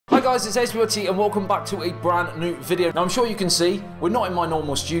Hi guys, it's ASBYT and welcome back to a brand new video. Now I'm sure you can see, we're not in my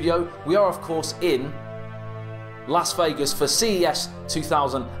normal studio. We are of course in Las Vegas for CES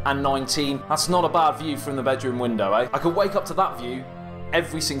 2019. That's not a bad view from the bedroom window, eh? I could wake up to that view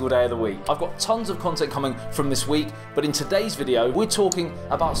every single day of the week. I've got tons of content coming from this week, but in today's video, we're talking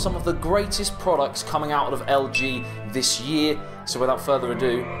about some of the greatest products coming out of LG this year. So without further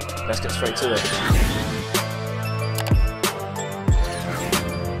ado, let's get straight to it.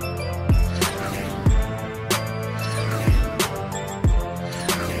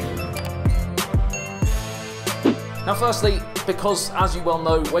 Now firstly, because as you well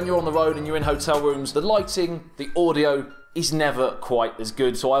know, when you're on the road and you're in hotel rooms, the lighting, the audio is never quite as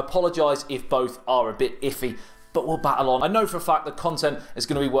good. So I apologise if both are a bit iffy, but we'll battle on. I know for a fact the content is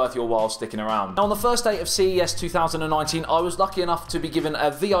going to be worth your while sticking around. Now on the first day of CES 2019, I was lucky enough to be given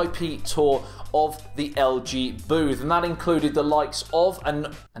a VIP tour of the LG booth, and that included the likes of, and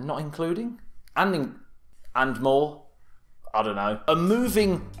more, I don't know, a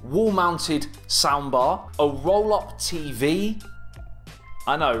moving wall-mounted soundbar, a roll-up TV,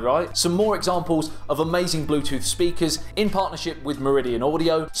 I know, right? Some more examples of amazing Bluetooth speakers in partnership with Meridian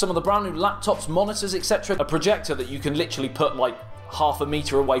Audio, some of the brand new laptops, monitors, etc. A projector that you can literally put like half a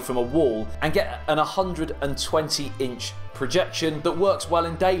meter away from a wall and get an 120-inch projection that works well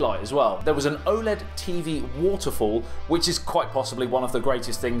in daylight as well. There was an OLED TV waterfall, which is quite possibly one of the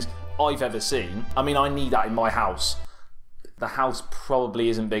greatest things I've ever seen. I mean, I need that in my house. The house probably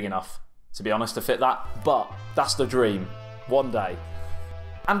isn't big enough, to be honest, to fit that, but that's the dream, one day.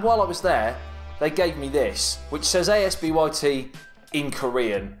 And while I was there, they gave me this, which says ASBYT in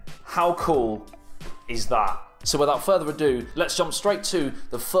Korean. How cool is that? So without further ado, let's jump straight to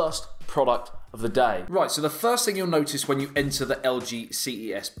the first product of the day. Right, so the first thing you'll notice when you enter the LG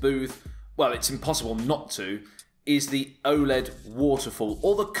CES booth, well, it's impossible not to, is the OLED waterfall,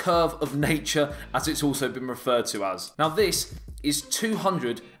 or the curve of nature as it's also been referred to as. Now this is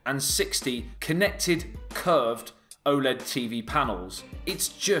 260 connected curved OLED TV panels. It's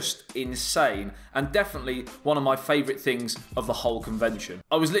just insane, and definitely one of my favourite things of the whole convention.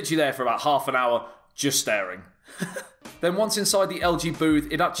 I was literally there for about half an hour just staring. Then once inside the LG booth,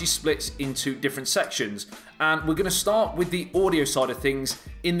 it actually splits into different sections, and we're going to start with the audio side of things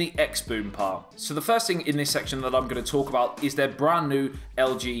in the Xboom part. So the first thing in this section that I'm going to talk about is their brand new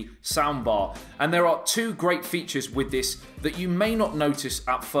LG Soundbar, and there are two great features with this that you may not notice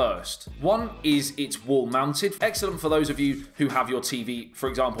at first. One is it's wall mounted, excellent for those of you who have your TV, for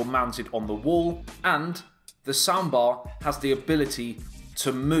example, mounted on the wall, and the soundbar has the ability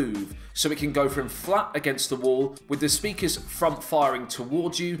to move, so it can go from flat against the wall with the speakers front firing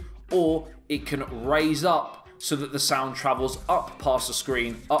towards you, or it can raise up so that the sound travels up past the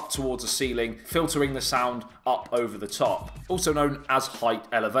screen, up towards the ceiling, filtering the sound up over the top, also known as height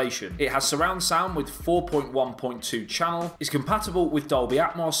elevation. It has surround sound with 4.1.2 channel, is compatible with Dolby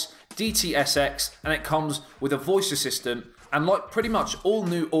Atmos, DTS:X, and it comes with a voice assistant. And like pretty much all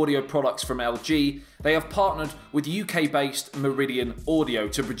new audio products from LG, they have partnered with UK-based Meridian Audio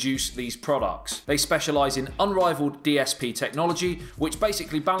to produce these products. They specialise in unrivaled DSP technology, which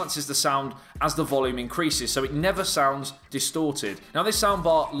basically balances the sound as the volume increases, so it never sounds distorted. Now this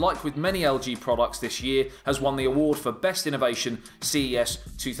soundbar, like with many LG products this year, has won the award for Best Innovation CES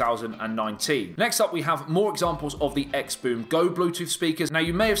 2019. Next up, we have more examples of the Xboom Go Bluetooth speakers. Now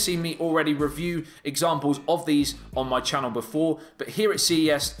you may have seen me already review examples of these on my channel before, but here at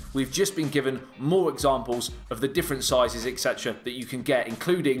CES, we've just been given more examples of the different sizes, etc. that you can get,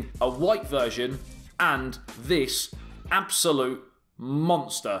 including a white version and this absolute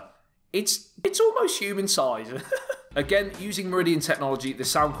monster. It's almost human size. Again, using Meridian technology, the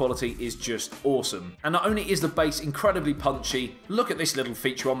sound quality is just awesome. And not only is the bass incredibly punchy, look at this little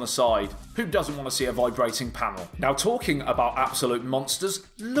feature on the side. Who doesn't want to see a vibrating panel? Now talking about absolute monsters,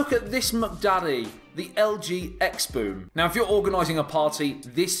 look at this McDaddy, the LG Xboom. Now if you're organising a party,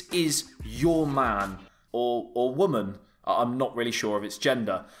 this is your man or woman. I'm not really sure of its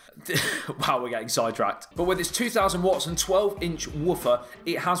gender. Wow, we're getting sidetracked. But with its 2000 watts and 12-inch woofer,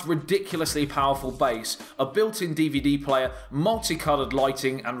 it has ridiculously powerful bass, a built-in DVD player, multicolored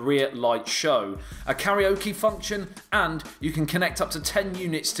lighting and rear light show, a karaoke function, and you can connect up to 10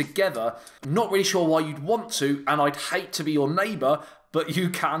 units together. Not really sure why you'd want to, and I'd hate to be your neighbour, but you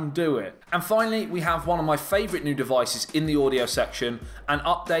can do it. And finally, we have one of my favourite new devices in the audio section, an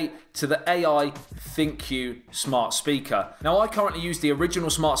update to the AI ThinQ smart speaker. Now, I currently use the original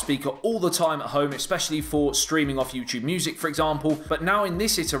smart speaker all the time at home, especially for streaming off YouTube Music, for example, but now in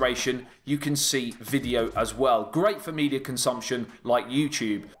this iteration, you can see video as well. Great for media consumption like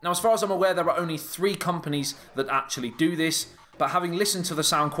YouTube. Now, as far as I'm aware, there are only 3 companies that actually do this, but having listened to the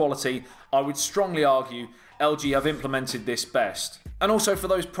sound quality, I would strongly argue LG have implemented this best. And also for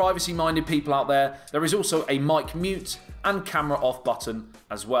those privacy-minded people out there, there is also a mic mute and camera off button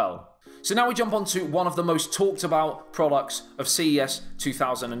as well. So now we jump on to one of the most talked about products of CES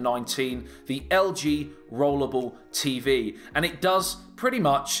 2019, the LG Rollable TV, and it does pretty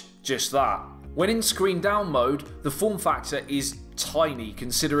much just that. When in screen down mode, the form factor is tiny,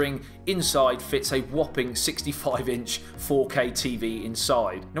 considering inside fits a whopping 65-inch 4K TV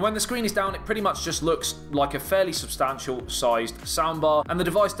inside. Now when the screen is down, it pretty much just looks like a fairly substantial sized soundbar, and the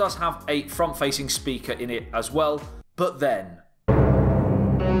device does have a front-facing speaker in it as well, but then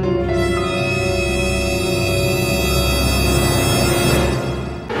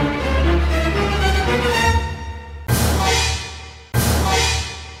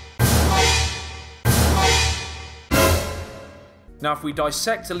now, if we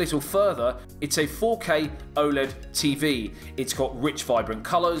dissect a little further, it's a 4K OLED TV. It's got rich, vibrant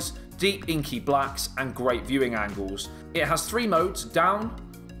colours, deep, inky blacks, and great viewing angles. It has 3 modes: down,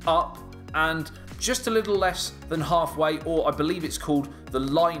 up, and just a little less than halfway, or I believe it's called the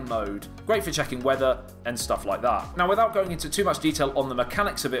line mode. Great for checking weather and stuff like that. Now, without going into too much detail on the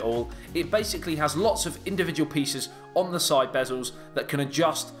mechanics of it all, it basically has lots of individual pieces on the side bezels that can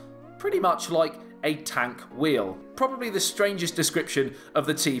adjust pretty much like a tank wheel. Probably the strangest description of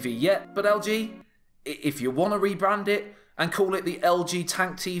the TV yet, but LG, if you want to rebrand it and call it the LG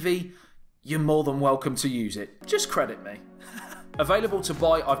Tank TV, you're more than welcome to use it. Just credit me. Available to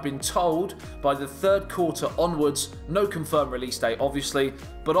buy, I've been told, by the 3rd quarter onwards. No confirmed release date, obviously,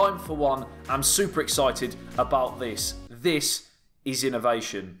 but I'm, for one, am super excited about this. This is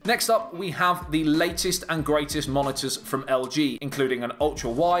innovation. Next up, we have the latest and greatest monitors from LG, including an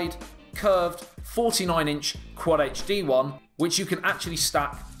ultra-wide, curved 49-inch Quad HD one, which you can actually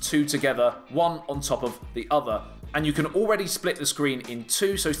stack 2 together, one on top of the other. And you can already split the screen in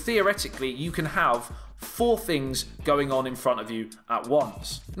 2, so theoretically you can have 4 things going on in front of you at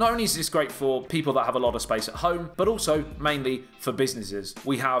once. Not only is this great for people that have a lot of space at home, but also mainly for businesses.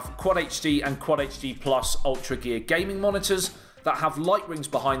 We have Quad HD and Quad HD Plus Ultra Gear gaming monitors that have light rings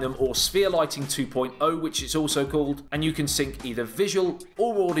behind them, or sphere lighting 2.0, which it's also called, and you can sync either visual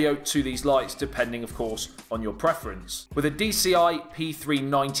or audio to these lights, depending of course on your preference. With a DCI P3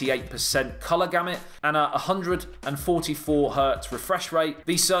 98% color gamut and a 144Hz refresh rate,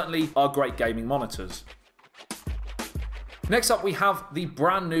 these certainly are great gaming monitors. Next up, we have the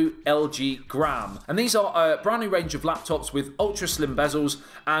brand new LGGram, and these are a brand new range of laptops with ultra slim bezels,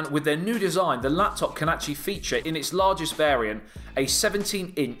 and with their new design, the laptop can actually feature in its largest variant a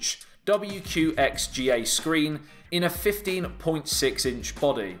 17-inch WQXGA screen in a 15.6-inch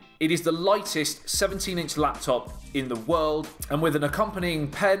body. It is the lightest 17-inch laptop in the world, and with an accompanying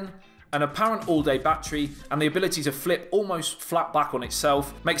pen, an apparent all-day battery, and the ability to flip almost flat back on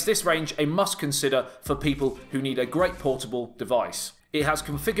itself, makes this range a must-consider for people who need a great portable device. It has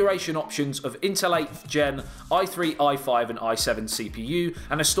configuration options of Intel 8th Gen, i3, i5 and i7 CPU,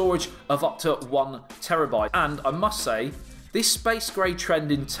 and a storage of up to 1 TB. And I must say, this space grey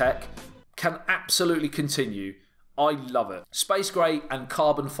trend in tech can absolutely continue. I love it. Space grey and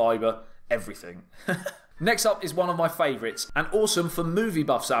carbon fibre, everything. Next up is one of my favourites, and awesome for movie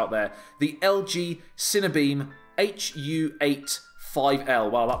buffs out there, the LG CineBeam HU8 5L.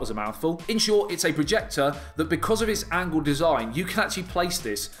 Wow, that was a mouthful. In short, it's a projector that, because of its angled design, you can actually place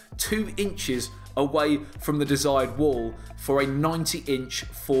this 2 inches away from the desired wall for a 90-inch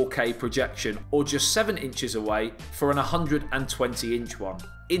 4K projection, or just 7 inches away for an 120-inch one.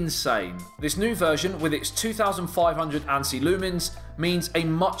 Insane. This new version, with its 2500 ANSI lumens, means a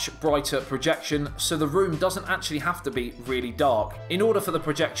much brighter projection, so the room doesn't actually have to be really dark in order for the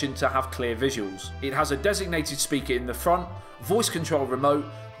projection to have clear visuals. It has a designated speaker in the front, voice control remote,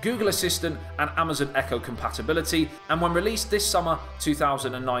 Google Assistant and Amazon Echo compatibility, and when released this summer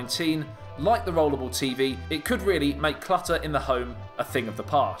 2019, like the Rollable TV, it could really make clutter in the home a thing of the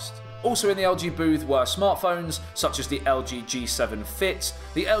past. Also in the LG booth were smartphones such as the LG G7 Fit,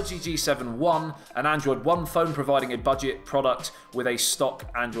 the LG G7 One, an Android One phone providing a budget product with a stock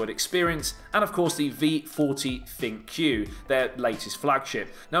Android experience, and of course the V40 ThinkQ, their latest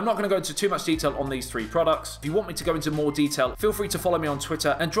flagship. Now, I'm not going to go into too much detail on these 3 products. If you want me to go into more detail, feel free to follow me on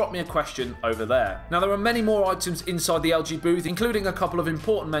Twitter and drop me a question over there. Now, there are many more items inside the LG booth, including a couple of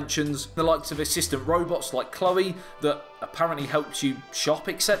important mentions, the likes of assistant robots like Chloe that apparently helps you shop,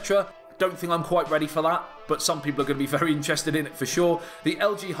 etc. don't think I'm quite ready for that, but some people are going to be very interested in it for sure. The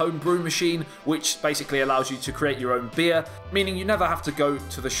LG Home Brew Machine, which basically allows you to create your own beer, meaning you never have to go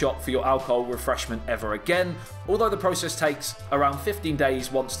to the shop for your alcohol refreshment ever again, although the process takes around 15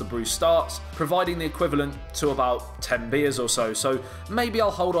 days once the brew starts, providing the equivalent to about 10 beers or so. So maybe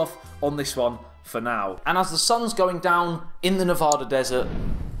I'll hold off on this one for now. And as the sun's going down in the Nevada desert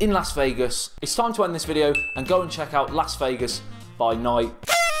in Las Vegas, it's time to end this video and go and check out Las Vegas by night.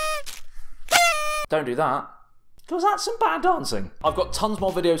 Don't do that, because that's some bad dancing. I've got tons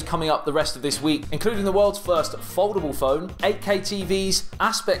more videos coming up the rest of this week, including the world's first foldable phone, 8K TVs,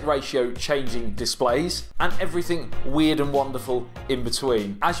 aspect ratio changing displays, and everything weird and wonderful in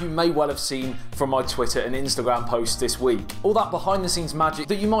between, as you may well have seen from my Twitter and Instagram posts this week. All that behind the scenes magic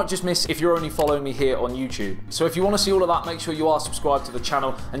that you might just miss if you're only following me here on YouTube. So if you want to see all of that, make sure you are subscribed to the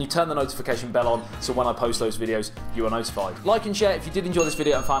channel and you turn the notification bell on so when I post those videos, you are notified. Like and share if you did enjoy this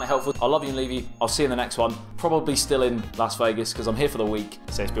video and found it helpful. I love you and leave you. I'll see you in the next one. Probably still in Las Vegas because I'm here for the week.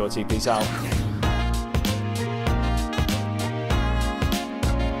 CineBeam Projector, peace out.